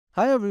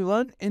Hi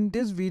everyone, in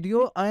this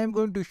video I am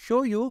going to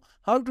show you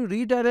how to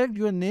redirect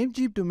your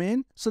Namecheap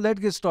domain. So let's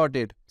get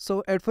started.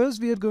 So at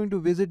first we are going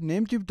to visit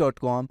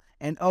namecheap.com,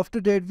 and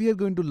after that we are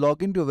going to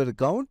log into our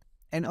account,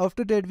 and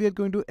after that we are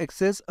going to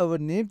access our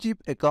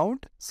Namecheap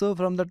account. So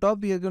from the top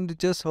we are going to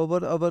just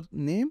hover our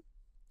name,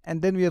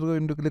 and then we are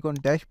going to click on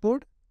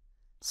dashboard.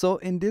 So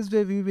in this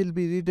way we will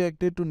be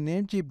redirected to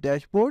Namecheap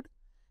dashboard,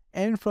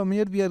 and from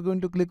here we are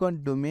going to click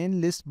on domain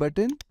list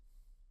button,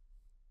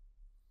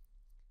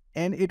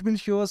 and it will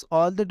show us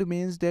all the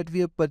domains that we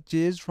have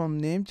purchased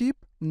from Namecheap.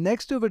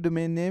 Next to our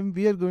domain name,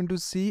 we are going to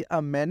see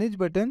a manage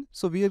button.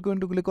 So we are going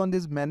to click on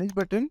this manage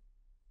button,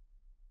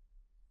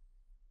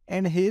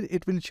 and here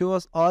it will show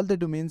us all the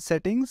domain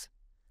settings.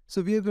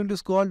 So we are going to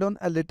scroll down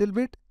a little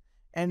bit,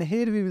 and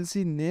here we will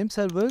see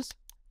Nameservers.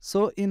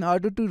 So in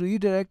order to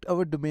redirect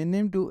our domain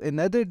name to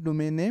another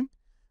domain name,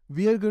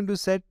 we are going to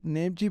set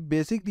Namecheap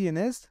Basic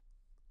DNS.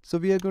 So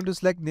we are going to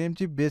select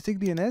Namecheap Basic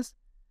DNS,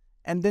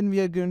 and then we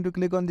are going to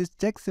click on this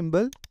check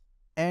symbol,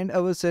 and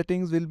our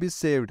settings will be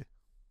saved.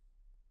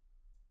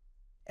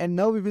 And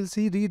now we will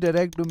see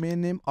redirect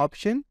domain name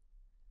option.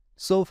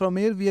 So from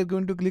here we are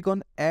going to click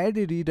on add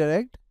a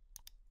redirect.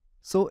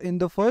 So in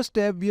the first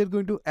tab we are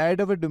going to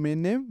add our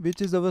domain name,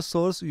 which is our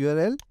source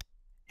URL,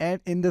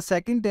 and in the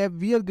second tab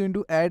we are going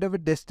to add our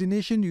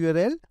destination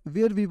URL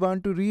where we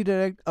want to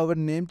redirect our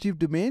Namecheap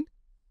domain.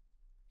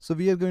 So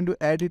we are going to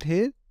add it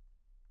here,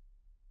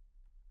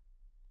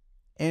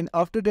 and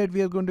after that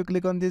we are going to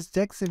click on this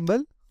check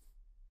symbol,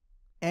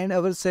 and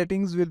our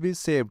settings will be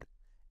saved.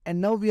 And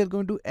now we are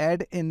going to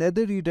add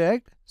another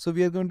redirect. So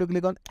we are going to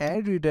click on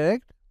add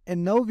redirect,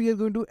 and now we are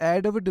going to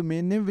add our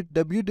domain name with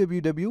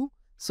www.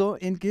 So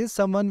in case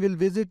someone will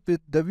visit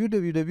with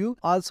www,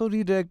 also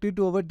redirect it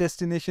to our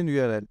destination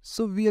URL.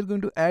 So we are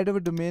going to add our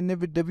domain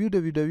name with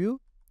www,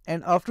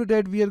 and after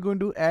that we are going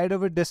to add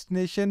our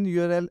destination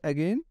URL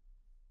again,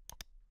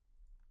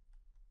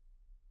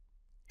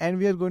 and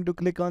we are going to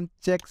click on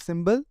check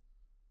symbol,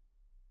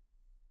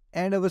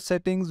 and our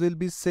settings will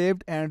be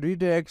saved and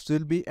redirects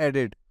will be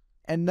added.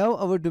 And now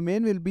our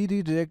domain will be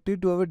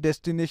redirected to our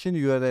destination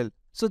URL.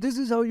 So this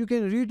is how you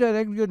can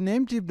redirect your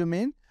Namecheap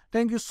domain.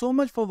 Thank you so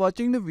much for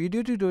watching the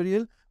video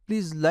tutorial.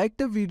 Please like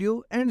the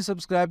video and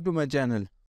subscribe to my channel.